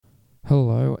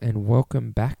Hello and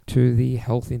welcome back to the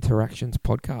Health Interactions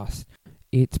podcast.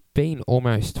 It's been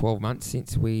almost 12 months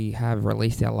since we have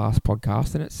released our last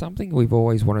podcast, and it's something we've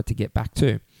always wanted to get back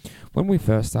to. When we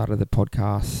first started the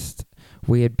podcast,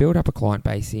 we had built up a client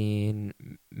base in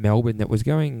Melbourne that was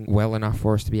going well enough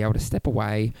for us to be able to step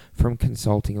away from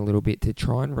consulting a little bit to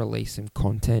try and release some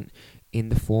content in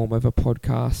the form of a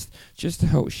podcast, just to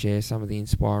help share some of the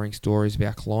inspiring stories of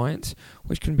our clients,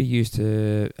 which can be used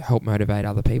to help motivate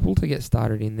other people to get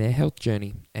started in their health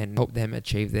journey and help them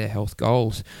achieve their health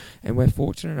goals. And we're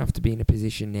fortunate enough to be in a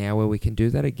position now where we can do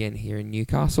that again here in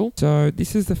Newcastle. So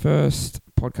this is the first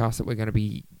podcast that we're going to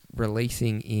be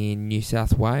releasing in New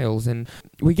South Wales, and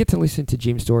we get to listen to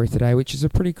Jim's story today, which is a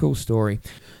pretty cool story.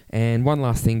 And one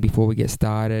last thing before we get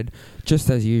started, just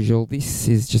as usual, this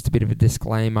is just a bit of a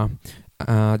disclaimer.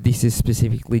 This is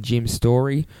specifically Jim's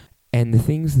story, and the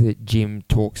things that Jim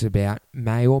talks about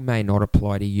may or may not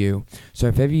apply to you. So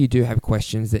if ever you do have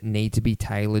questions that need to be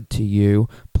tailored to you,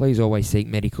 please always seek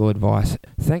medical advice.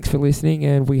 Thanks for listening,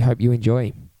 and we hope you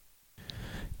enjoy.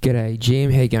 G'day,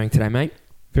 Jim. How you going today, mate?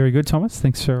 Very good, Thomas.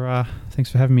 Thanks for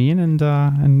having me in,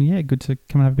 and yeah, good to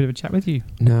come and have a bit of a chat with you.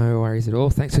 No worries at all.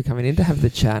 Thanks for coming in to have the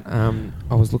chat.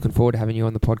 I was looking forward to having you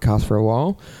on the podcast for a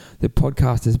while. The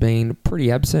podcast has been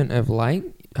pretty absent of late.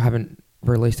 I haven't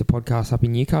released a podcast up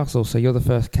in Newcastle, so you're the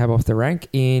first cab off the rank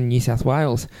in New South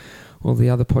Wales. Well,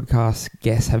 the other podcast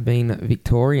guests have been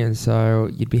Victorian, so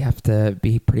you'd have to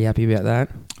be pretty happy about that.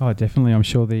 Oh, definitely. I'm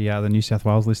sure the New South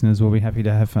Wales listeners will be happy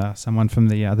to have someone from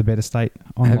the better state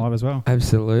on live as well.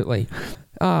 Absolutely.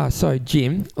 So,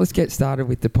 Jim, let's get started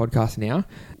with the podcast now.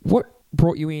 What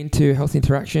brought you into Health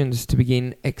Interactions to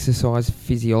begin Exercise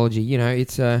Physiology? You know,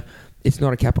 it's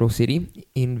not a capital city.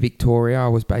 In Victoria, I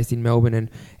was based in Melbourne,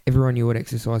 and everyone knew what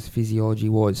Exercise Physiology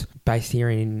was. Based here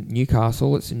in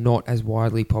Newcastle, it's not as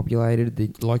widely populated.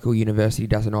 The local university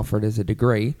doesn't offer it as a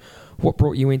degree. What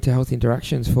brought you into Health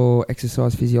Interactions for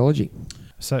Exercise Physiology?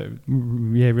 So,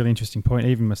 yeah, really interesting point.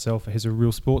 Even myself, as a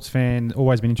real sports fan,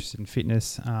 always been interested in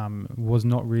fitness, was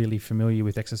not really familiar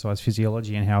with exercise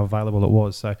physiology and how available it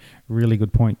was. So, really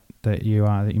good point that you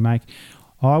make.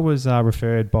 I was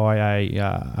referred by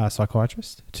a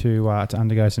psychiatrist to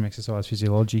undergo some exercise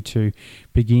physiology to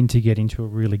begin to get into a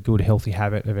really good, healthy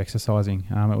habit of exercising.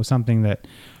 It was something that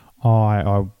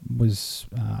I was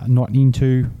not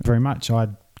into very much.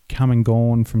 I'd come and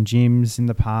gone from gyms in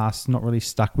the past, not really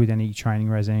stuck with any training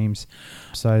regimes.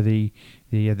 So the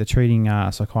treating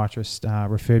psychiatrist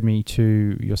referred me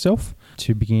to yourself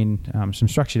to begin some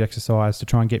structured exercise to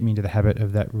try and get me into the habit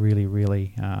of that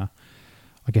really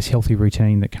healthy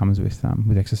routine that comes with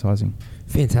exercising.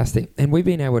 Fantastic. And we've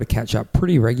been able to catch up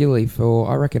pretty regularly for,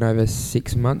 I reckon, over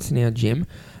 6 months now, Jim.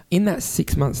 In that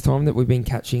 6 months' time that we've been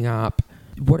catching up,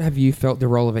 what have you felt the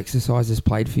role of exercise has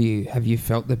played for you? Have you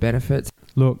felt the benefits?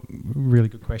 Look, really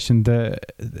good question. The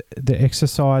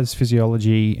exercise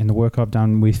physiology and the work I've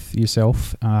done with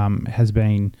yourself has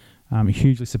been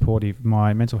hugely supportive.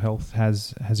 My mental health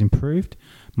has improved.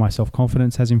 My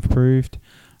self-confidence has improved.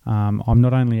 I'm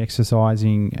not only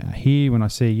exercising here when I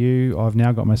see you, I've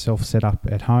now got myself set up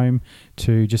at home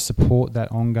to just support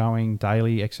that ongoing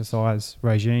daily exercise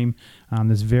regime.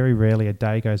 There's very rarely a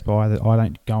day goes by that I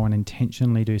don't go and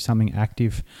intentionally do something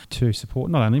active to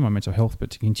support not only my mental health, but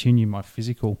to continue my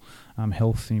physical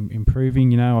health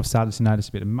improving. You know, I've started to notice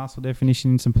a bit of muscle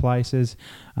definition in some places,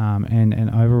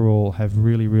 and overall have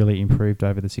really improved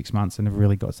over the 6 months and have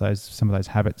really got some of those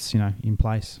habits, in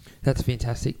place. That's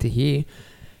fantastic to hear.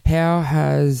 How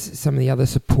has some of the other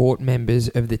support members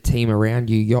of the team around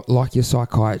you, like your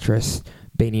psychiatrist,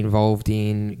 been involved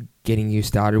in getting you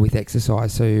started with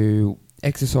exercise? So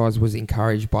exercise was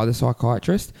encouraged by the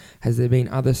psychiatrist. Has there been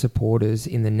other supporters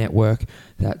in the network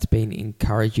that's been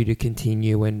encouraged you to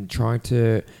continue and trying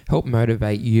to help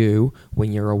motivate you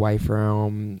when you're away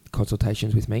from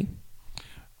consultations with me?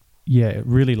 Yeah,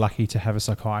 really lucky to have a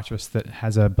psychiatrist that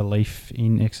has a belief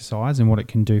in exercise and what it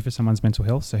can do for someone's mental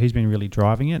health. So he's been really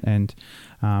driving it, and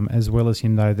as well as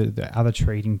him, though, the other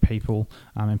treating people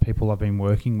and people I've been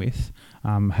working with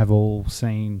have all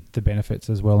seen the benefits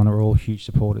as well, and are all huge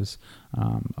supporters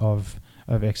of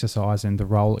exercise and the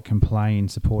role it can play in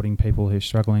supporting people who are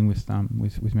struggling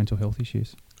with mental health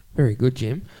issues. Very good,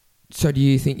 Jim. So do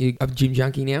you think you're a gym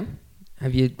junkie now?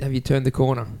 Have you turned the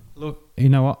corner? Look, you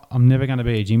know what? I'm never going to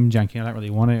be a gym junkie. I don't really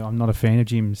want to. I'm not a fan of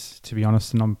gyms, to be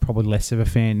honest, and I'm probably less of a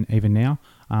fan even now.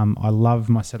 I love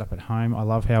my setup at home. I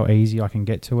love how easy I can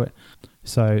get to it.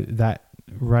 So that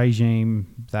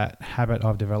regime, that habit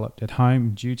I've developed at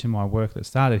home due to my work that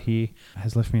started here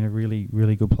has left me in a really,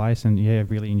 really good place, and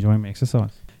really enjoying my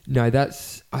exercise. No,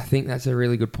 I think that's a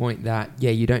really good point that,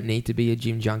 you don't need to be a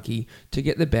gym junkie to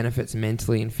get the benefits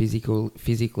mentally and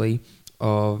physically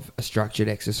of a structured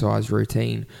exercise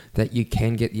routine, that you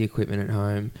can get the equipment at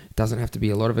home. It doesn't have to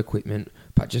be a lot of equipment,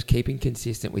 but just keeping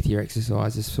consistent with your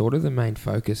exercise is sort of the main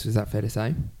focus. Is that fair to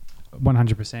say?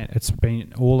 100%. It's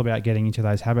been all about getting into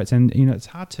those habits, and it's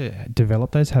hard to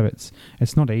develop those habits.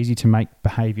 It's not easy to make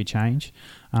behaviour change.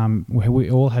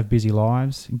 We all have busy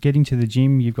lives. Getting to the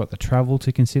gym, you've got the travel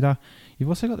to consider. You've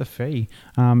also got the fee,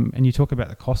 and you talk about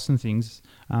the costs and things.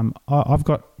 I've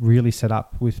got really set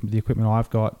up with the equipment I've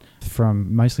got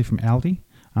mostly from Aldi.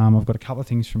 I've got a couple of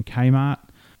things from Kmart,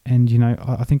 and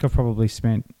I think I've probably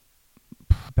spent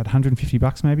about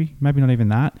 $150 maybe not even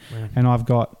that. Wow. And I've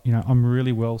got, I'm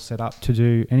really well set up to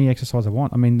do any exercise I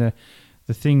want. I mean, the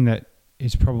thing that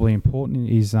is probably important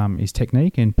is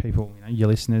technique, and people, your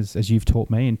listeners, as you've taught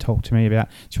me and talked to me about,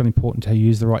 it's really important to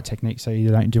use the right technique so you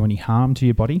don't do any harm to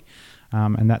your body.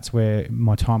 And that's where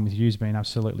my time with you has been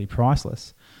absolutely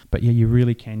priceless. But you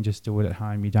really can just do it at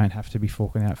home. You don't have to be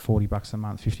forking out $40 a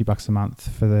month, $50 a month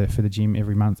for the gym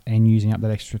every month and using up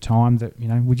that extra time that,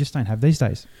 we just don't have these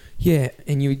days. Yeah,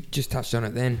 and you just touched on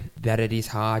it then, that it is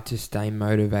hard to stay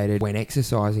motivated when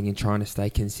exercising and trying to stay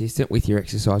consistent with your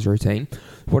exercise routine.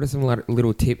 What are some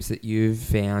little tips that you've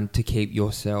found to keep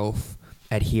yourself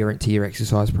adherent to your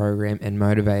exercise program and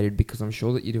motivated? Because I'm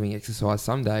sure that you're doing exercise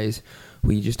some days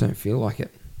where you just don't feel like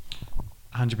it.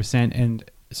 100%. And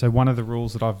so one of the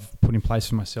rules that I've put in place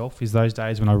for myself is those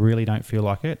days when I really don't feel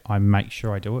like it, I make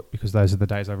sure I do it, because those are the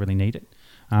days I really need it.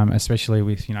 Especially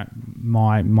with,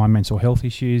 my mental health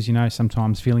issues,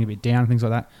 sometimes feeling a bit down, things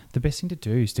like that. The best thing to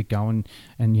do is to go and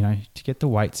to get the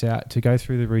weights out, to go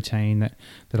through the routine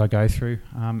that I go through.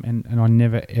 And I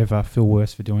never, ever feel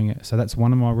worse for doing it. So that's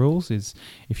one of my rules is,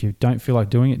 if you don't feel like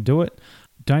doing it, do it.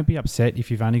 Don't be upset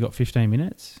if you've only got 15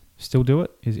 minutes. Still do it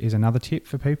is another tip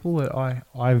for people that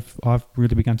I've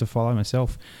really begun to follow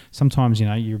myself. Sometimes,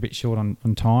 you're a bit short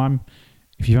on time.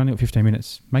 If you've only got 15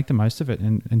 minutes, make the most of it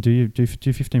and do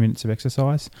 15 minutes of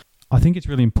exercise. I think it's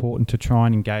really important to try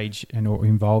and engage or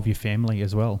involve your family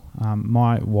as well.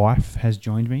 My wife has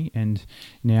joined me, and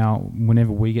now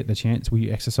whenever we get the chance, we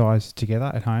exercise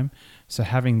together at home. So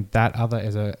having that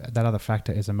other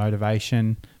factor as a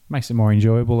motivation makes it more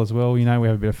enjoyable as well. We have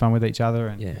a bit of fun with each other,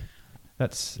 and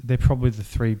they're probably the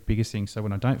three biggest things. So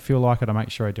when I don't feel like it, I make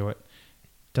sure I do it.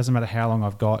 Doesn't matter how long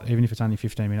I've got, even if it's only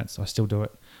 15 minutes, I still do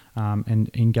it. And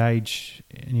engage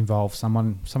and involve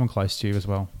someone close to you as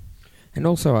well. And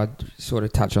also I'd sort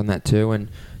of touch on that too, and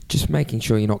just making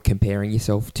sure you're not comparing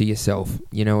yourself to yourself.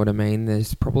 You know what I mean?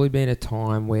 There's probably been a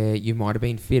time where you might have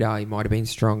been fitter, you might have been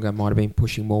stronger, might have been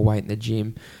pushing more weight in the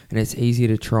gym, and it's easy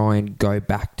to try and go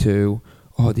back to,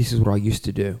 this is what I used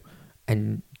to do,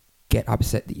 and get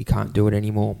upset that you can't do it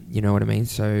anymore. You know what I mean?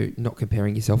 So not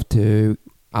comparing yourself to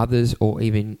others or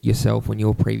even yourself when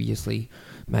you're previously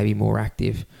maybe more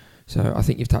active. So I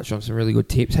think you've touched on some really good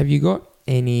tips. Have you got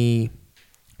any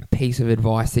piece of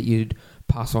advice that you'd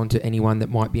pass on to anyone that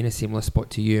might be in a similar spot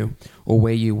to you or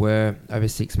where you were over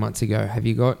 6 months ago? Have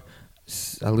you got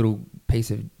a little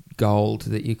piece of gold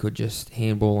that you could just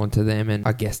handball onto them, and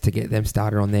I guess to get them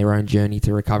started on their own journey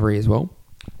to recovery as well?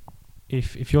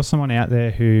 If you're someone out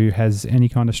there who has any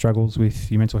kind of struggles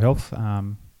with your mental health,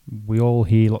 we all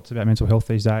hear lots about mental health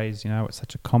these days. It's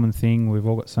such a common thing. We've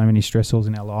all got so many stressors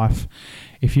in our life.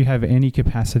 If you have any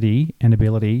capacity and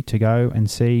ability to go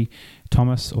and see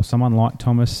Thomas or someone like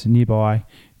Thomas nearby,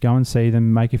 go and see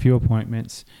them, make a few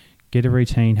appointments, get a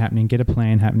routine happening, get a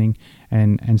plan happening,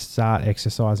 and start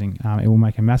exercising. It will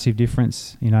make a massive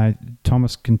difference.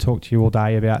 Thomas can talk to you all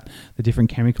day about the different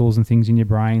chemicals and things in your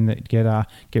brain that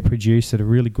get produced that are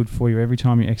really good for you every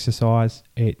time you exercise.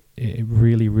 It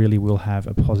really, really will have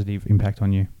a positive impact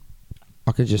on you.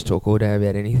 I could just talk all day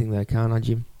about anything though, can't I,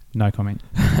 Jim? No comment.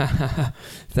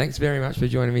 Thanks very much for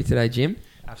joining me today, Jim.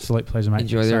 Absolute pleasure, mate.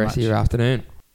 Enjoy the rest of your afternoon.